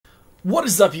What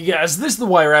is up, you guys? This is the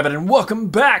White Rabbit, and welcome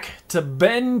back to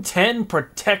Ben 10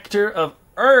 Protector of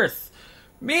Earth.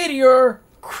 Meteor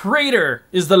Crater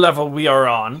is the level we are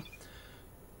on.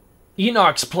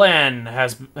 Enoch's plans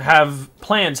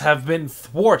have been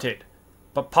thwarted,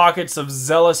 but pockets of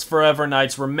zealous Forever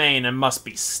Knights remain and must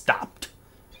be stopped.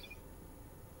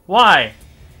 Why?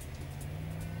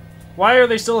 Why are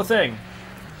they still a thing?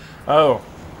 Oh.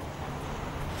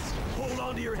 Hold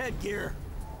on to your headgear.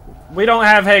 We don't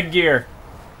have headgear.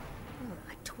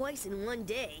 Twice in one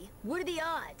day? What are the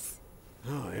odds?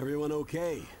 Oh, everyone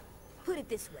okay? Put it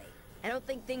this way, I don't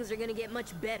think things are gonna get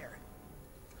much better.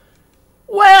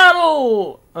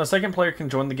 Well, a second player can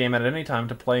join the game at any time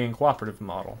to play in cooperative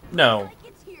model. No. Like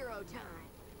it's hero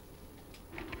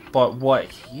time. But what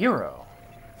hero?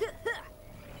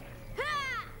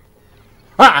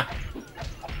 Ha!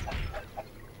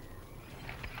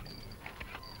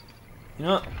 You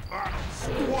know what?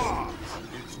 Squash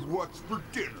is what's for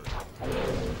dinner.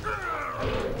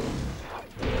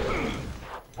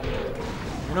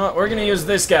 You know what? We're gonna use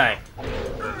this guy.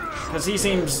 Because he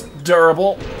seems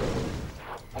durable.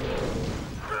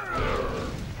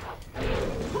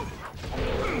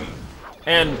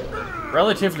 And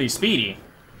relatively speedy.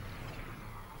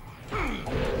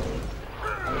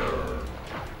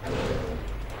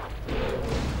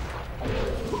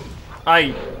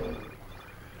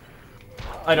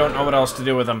 I don't know what else to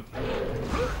do with him.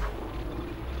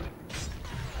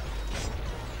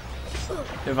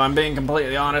 If I'm being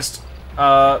completely honest.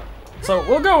 So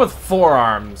we'll go with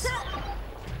forearms.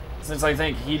 Since I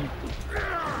think he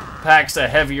packs a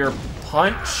heavier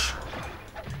punch.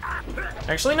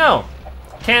 Actually, no.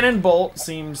 Cannon Bolt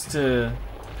seems to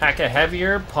pack a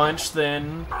heavier punch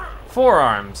than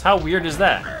forearms. How weird is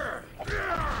that?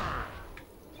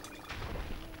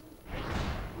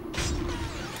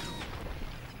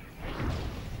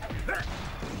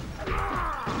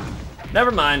 Never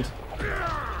mind.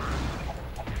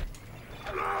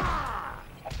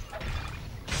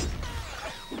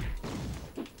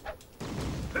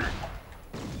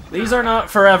 These are not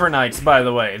Forever Knights, by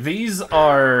the way. These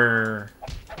are,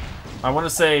 I want to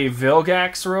say,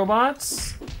 Vilgax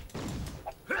robots?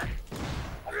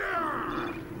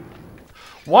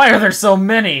 Why are there so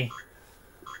many?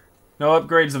 No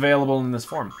upgrades available in this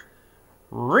form.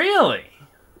 Really?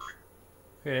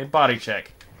 Okay, body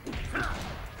check.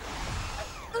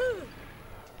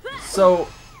 So,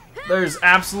 there's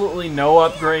absolutely no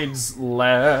upgrades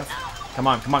left. Come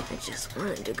on, come on. I just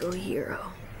wanted to go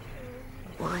hero.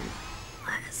 One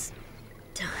last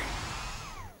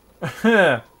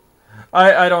time.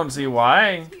 I don't see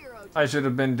why I should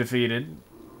have been defeated.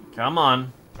 Come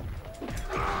on.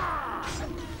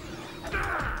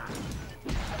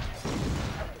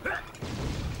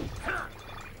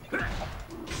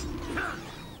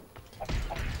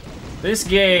 This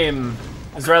game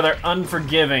is rather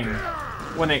unforgiving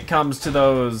when it comes to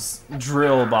those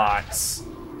drill bots.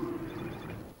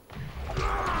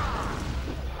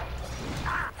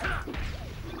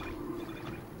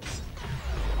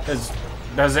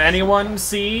 Does anyone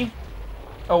see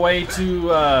a way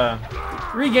to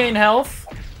regain health?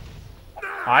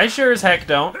 I sure as heck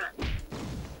don't.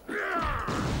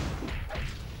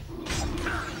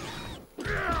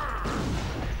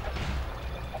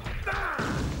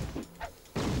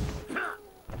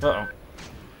 Uh-oh.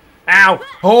 Ow!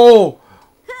 Oh!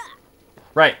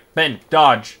 Right, Ben,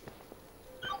 dodge.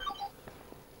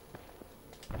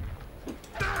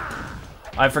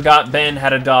 I forgot Ben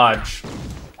had a dodge.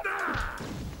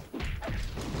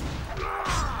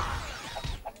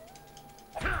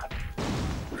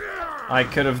 I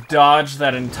could have dodged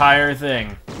that entire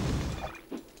thing.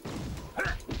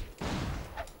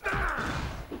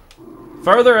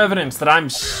 Further evidence that I'm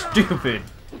stupid.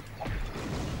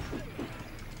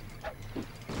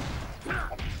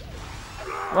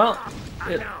 Well,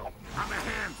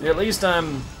 at least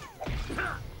I'm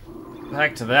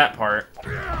back to that part.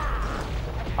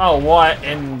 Oh, what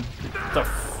in the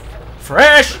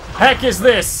fresh heck is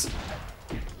this?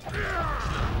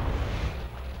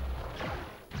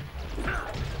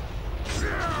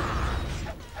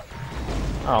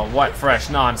 Oh, what fresh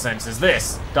nonsense is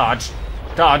this? Dodge.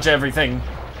 Dodge everything.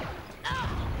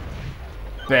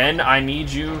 Ben, I need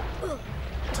you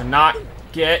to not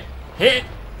get hit.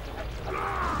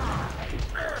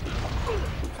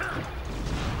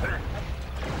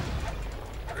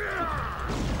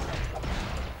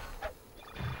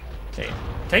 Okay,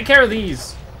 take care of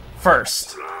these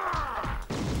first.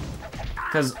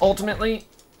 Because ultimately,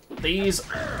 these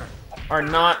are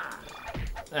not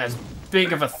as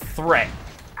big of a threat.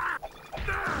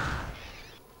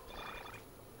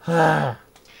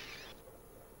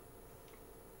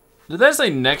 Did that say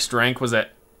next rank was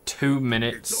at 2 It's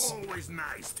minutes? always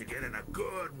nice to get in a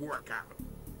good workout.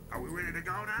 Are we ready to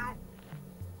go now?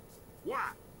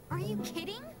 What? Are you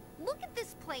kidding? Look at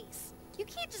this place. You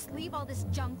can't just leave all this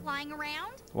junk lying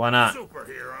around. Why not?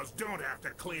 Superheroes don't have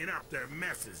to clean up their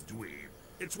messes, dweeb.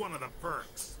 It's one of the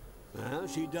perks. Well,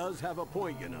 she does have a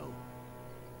point, you know.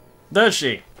 Does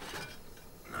she?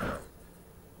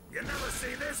 You never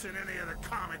see this in any of the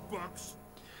comic books.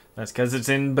 That's because it's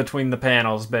in between the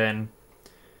panels, Ben.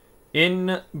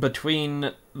 In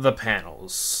between the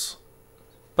panels.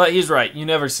 But he's right. You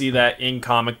never see that in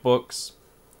comic books.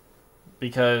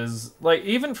 Because, like,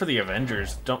 even for the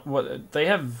Avengers, they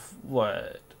have,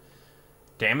 what?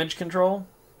 Damage control?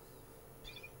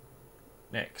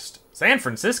 Next. San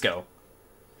Francisco.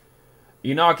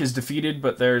 Enoch is defeated,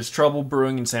 but there's trouble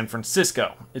brewing in San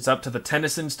Francisco. It's up to the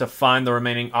Tennysons to find the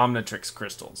remaining Omnitrix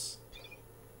crystals.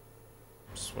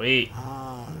 Sweet.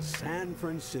 Ah, San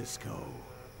Francisco.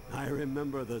 I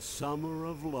remember the summer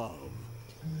of love.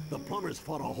 The plumbers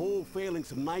fought a whole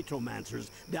phalanx of nitromancers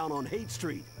down on Haight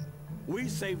Street. We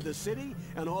saved the city,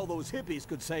 and all those hippies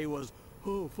could say was,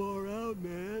 "Oh, far out,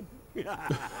 man."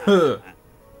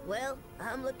 Well,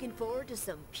 I'm looking forward to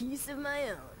some peace of my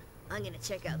own. I'm gonna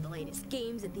check out the latest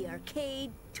games at the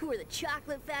arcade, tour the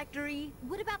chocolate factory.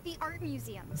 What about the art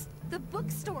museums, the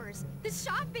bookstores, the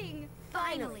shopping?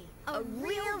 Finally, a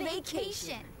real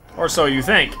vacation. Or so you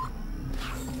think.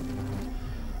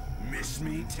 Miss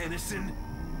me, Tennyson?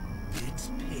 It's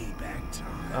payback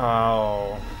time.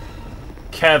 Oh.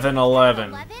 Kevin 11.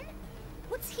 11?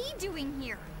 What's he doing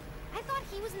here? I thought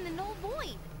he was in the null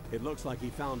void. It looks like he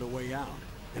found a way out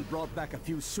and brought back a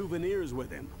few souvenirs with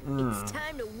him. It's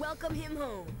time to welcome him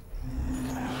home.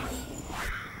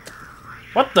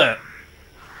 What the?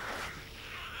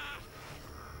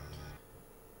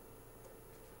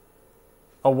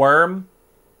 A worm?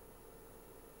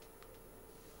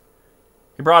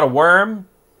 He brought a worm?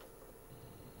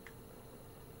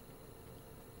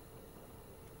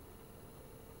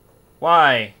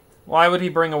 Why? Why would he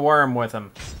bring a worm with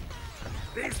him?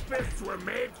 These fists were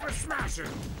made for smashing,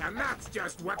 and that's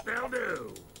just what they'll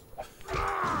do.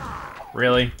 Ah!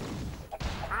 Really?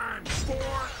 I'm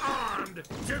four-armed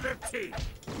to the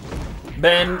teeth.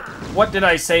 Ben, what did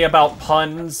I say about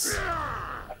puns?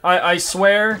 I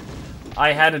swear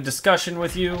I had a discussion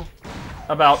with you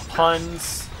about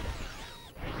puns.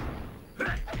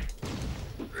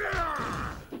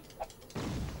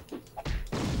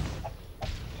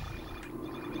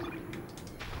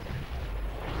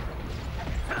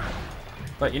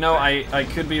 But you know, I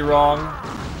could be wrong.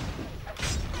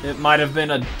 It might have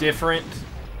been a different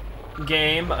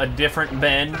game, a different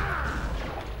Ben.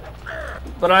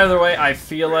 But either way, I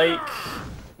feel like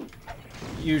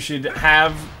you should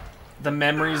have the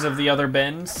memories of the other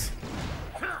Bens.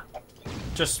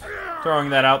 Just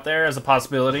throwing that out there as a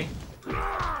possibility.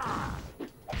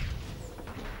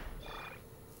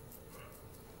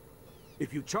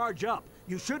 If you charge up,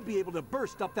 you should be able to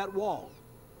burst up that wall.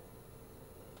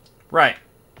 Right.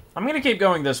 I'm gonna keep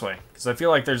going this way, because I feel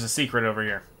like there's a secret over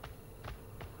here.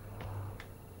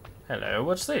 Hello,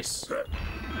 what's this?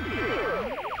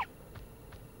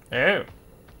 Oh.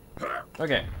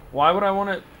 Okay, why would I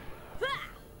want to...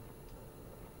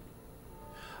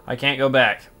 I can't go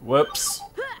back. Whoops.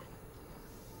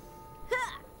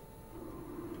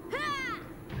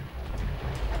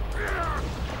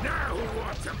 Now who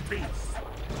wants a piece?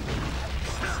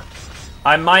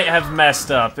 I might have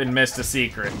messed up and missed a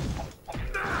secret.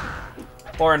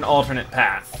 Or an alternate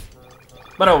path.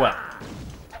 But oh well.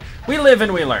 We live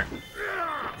and we learn.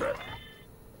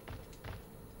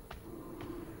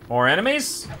 More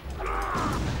enemies?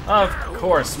 Of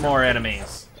course, more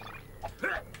enemies.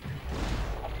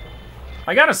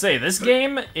 I gotta say, this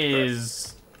game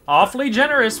is awfully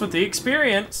generous with the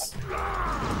experience.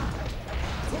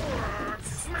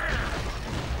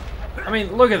 I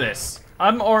mean, look at this.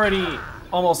 I'm already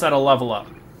almost at a level up.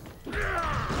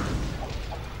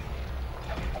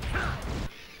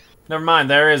 Never mind,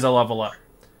 there is a level up.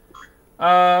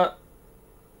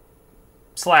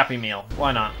 Slappy meal.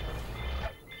 Why not?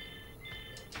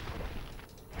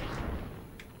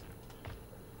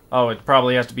 Oh, it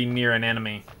probably has to be near an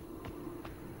enemy.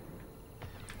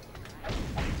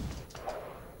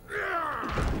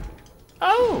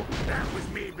 Oh! That was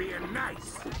me being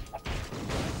nice.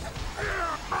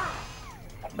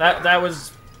 That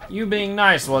was you being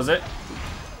nice, was it?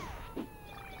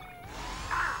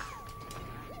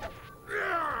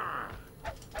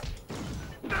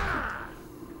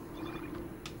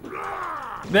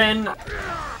 Then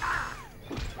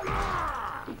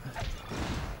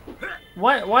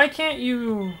why can't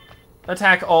you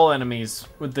attack all enemies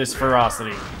with this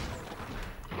ferocity?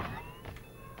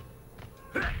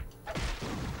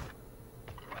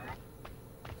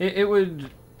 It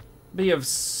would be of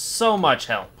so much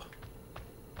help.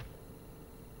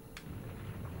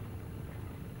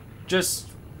 Just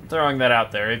throwing that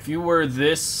out there. If you were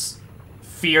this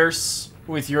fierce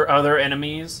with your other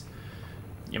enemies,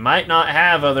 you might not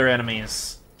have other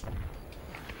enemies.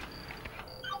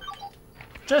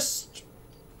 Just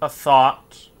a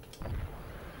thought.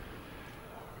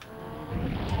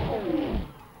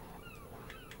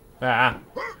 Ah.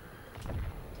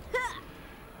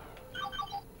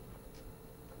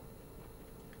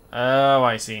 Oh,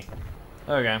 I see.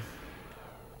 Okay.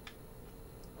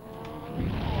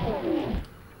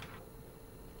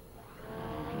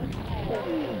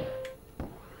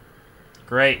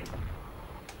 Great.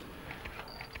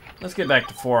 Let's get back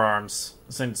to Forearms,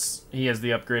 since he has the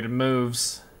upgraded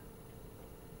moves.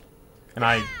 And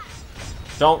I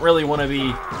don't really want to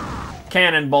be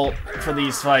Cannonbolt for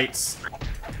these fights.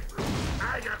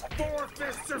 I got 4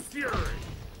 fists of fury.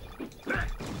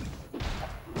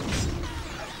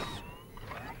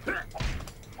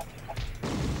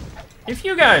 If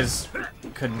you guys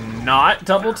could not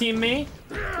double team me,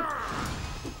 you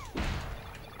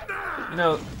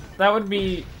know, that would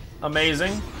be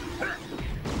amazing.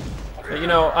 But, you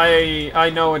know, I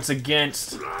know it's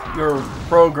against your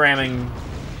programming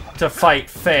to fight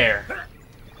fair.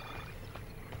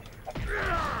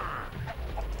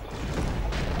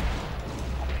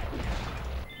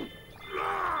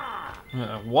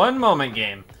 One moment,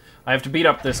 game. I have to beat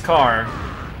up this car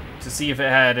to see if it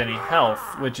had any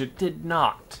health, which it did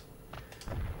not.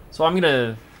 So I'm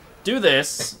gonna do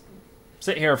this,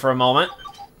 sit here for a moment,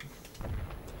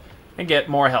 and get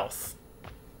more health.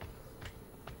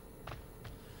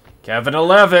 Kevin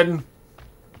 11,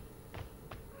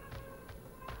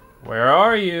 where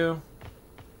are you?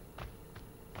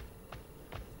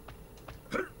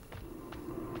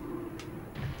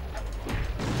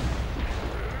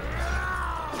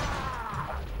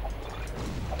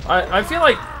 I feel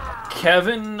like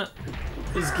Kevin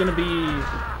is gonna be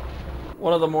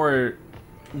one of the more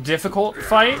difficult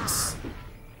fights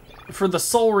for the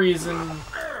sole reason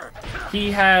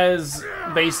he has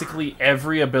basically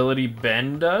every ability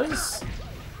Ben does,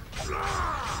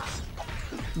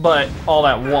 but all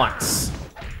at once.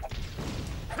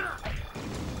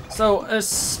 So a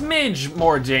smidge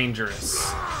more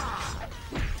dangerous.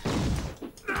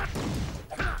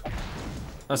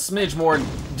 A smidge more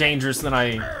dangerous than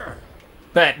I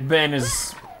bet Ben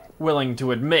is willing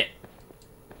to admit.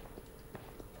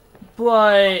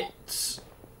 But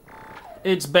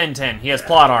it's Ben 10. He has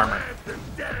plot armor.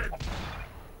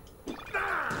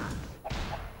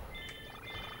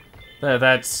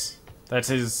 That's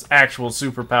his actual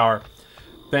superpower.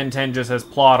 Ben 10 just has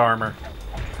plot armor.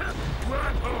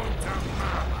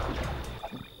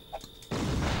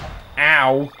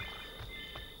 Ow.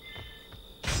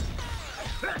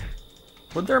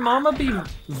 Would their mama be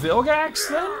Vilgax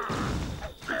then?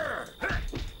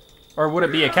 Or would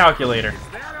it be a calculator?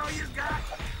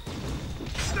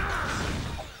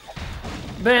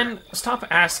 Ben, stop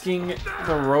asking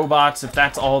the robots if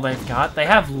that's all they've got. They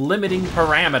have limiting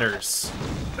parameters.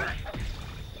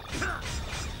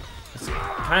 It's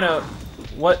kind of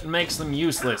what makes them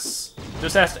useless.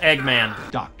 Just ask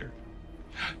Eggman. Dr.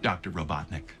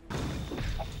 Robotnik.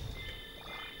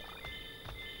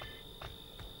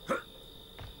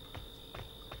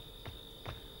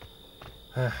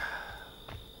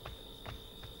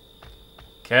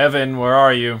 Kevin, where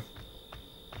are you?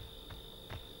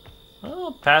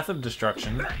 Oh, Path of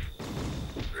Destruction.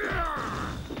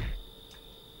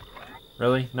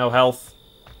 Really? No health?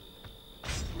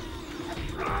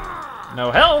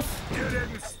 No health? You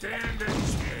didn't stand a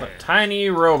chance. But tiny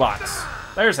robots.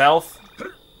 There's health.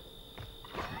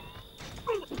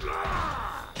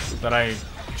 That I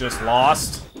just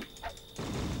lost.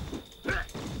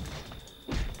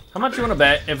 How much you want to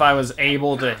bet if I was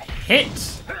able to hit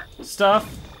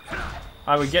stuff,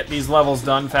 I would get these levels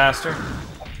done faster?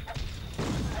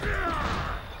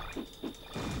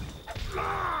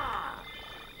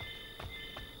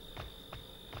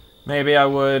 Maybe I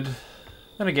would.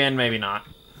 Then again, maybe not.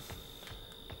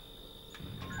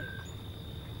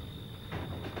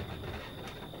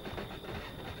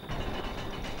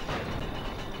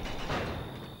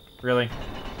 Really?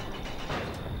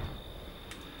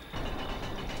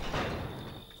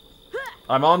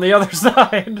 I'm on the other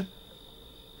side.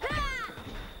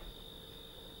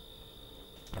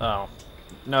 Oh.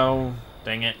 No.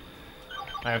 Dang it.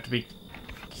 I have to be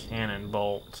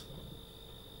Cannonbolt.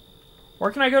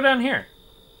 Where can I go down here?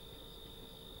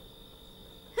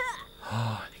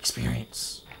 Oh,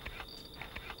 experience.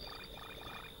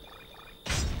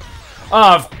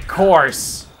 Of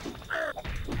course.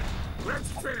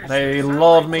 They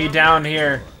lulled me down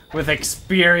here with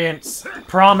experience,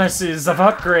 promises of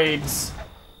upgrades.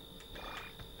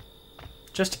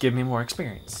 Just to give me more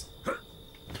experience.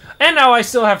 And now I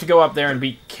still have to go up there and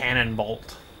beat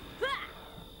Cannonbolt.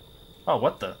 Oh,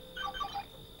 what the?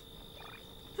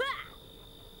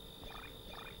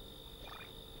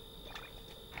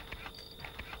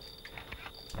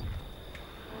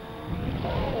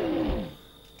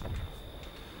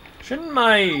 Shouldn't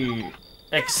my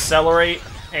accelerate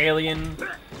alien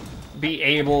be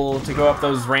able to go up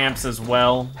those ramps as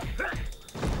well?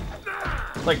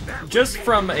 Like, just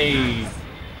from a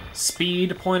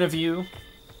speed point of view.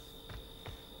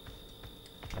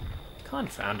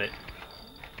 Confound it.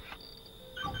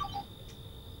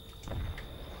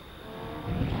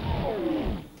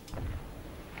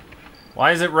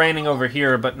 Why is it raining over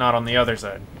here but not on the other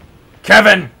side?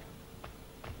 Kevin!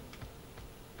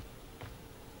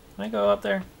 Can I go up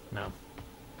there? No.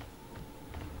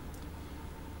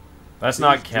 That's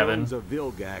not Kevin. Drones of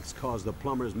Vilgax caused the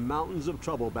plumbers mountains of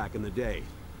trouble back in the day.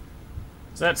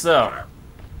 Is that so?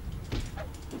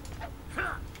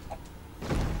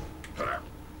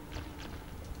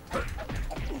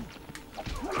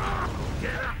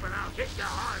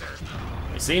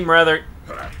 They seem rather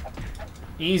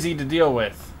easy to deal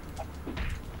with.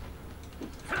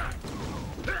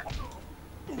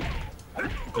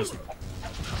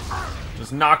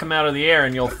 Just knock them out of the air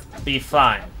and you'll be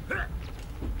fine.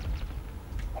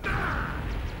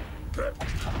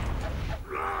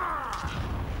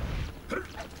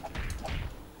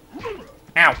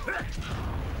 Ow!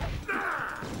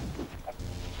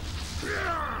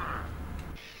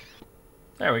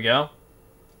 There we go.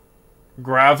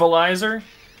 Gravelizer?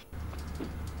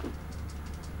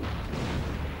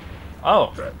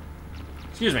 Oh.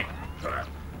 Excuse me.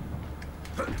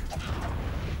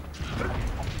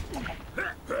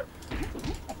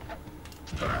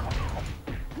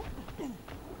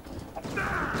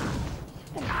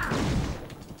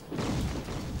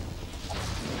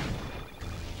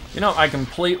 You know, I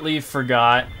completely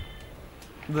forgot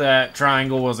that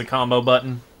triangle was a combo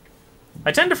button.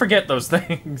 I tend to forget those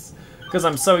things because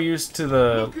I'm so used to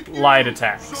the light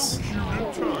attacks.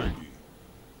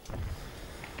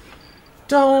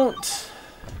 Don't.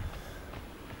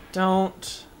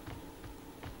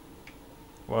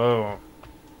 Whoa.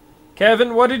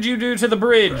 Kevin, what did you do to the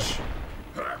bridge?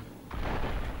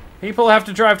 People have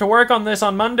to drive to work on this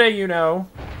on Monday, you know.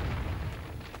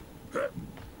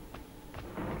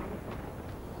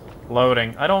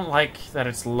 Loading. I don't like that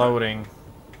it's loading.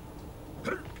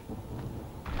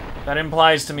 That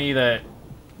implies to me that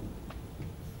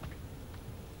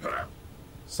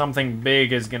something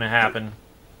big is gonna happen.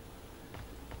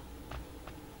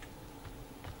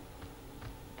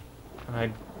 And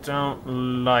I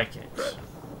don't like it.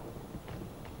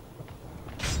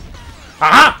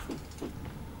 Aha!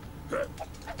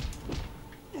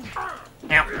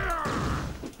 Ow.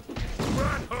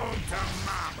 Run home to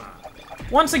mama.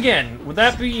 Once again, would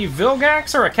that be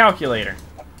Vilgax or a calculator?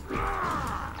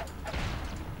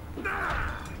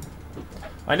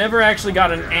 I never actually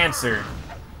got an answer.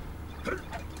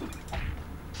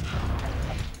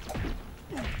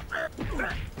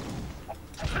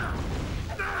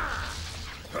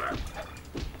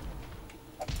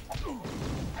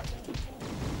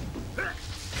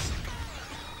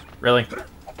 Really?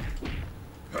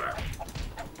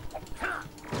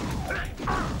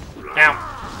 Ow.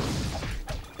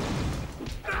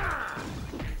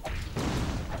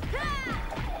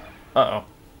 Uh-oh.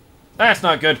 That's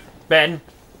not good. Ben.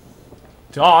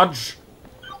 Dodge.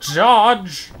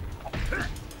 Dodge.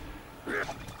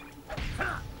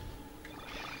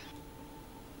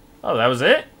 Oh, that was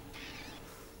it?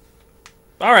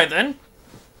 Alright then.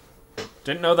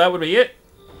 Didn't know that would be it.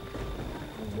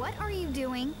 What are you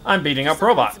doing? I'm beating up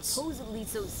Someone robots. Supposedly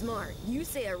so smart, you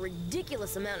say a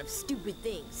ridiculous amount of stupid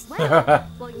things. Well,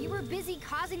 while you were busy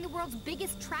causing the world's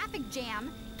biggest traffic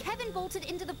jam, Kevin bolted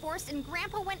into the forest and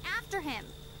Grandpa went after him.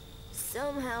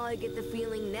 Somehow I get the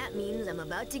feeling that means I'm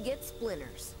about to get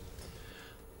splinters.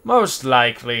 Most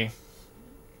likely.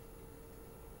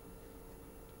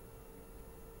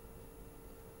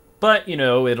 But, you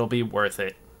know, it'll be worth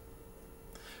it.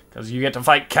 Because you get to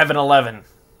fight Kevin 11.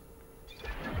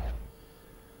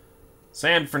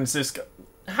 San Francisco.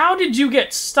 How did you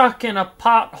get stuck in a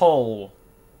pothole?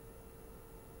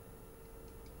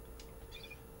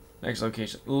 Next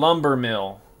location. Lumber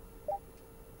mill.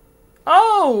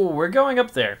 Oh, we're going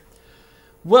up there.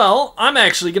 Well, I'm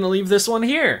actually going to leave this one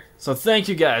here. So thank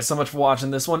you guys so much for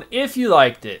watching this one. If you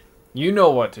liked it, you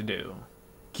know what to do.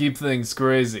 Keep things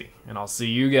crazy, and I'll see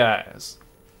you guys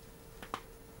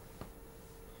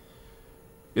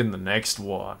in the next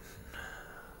one.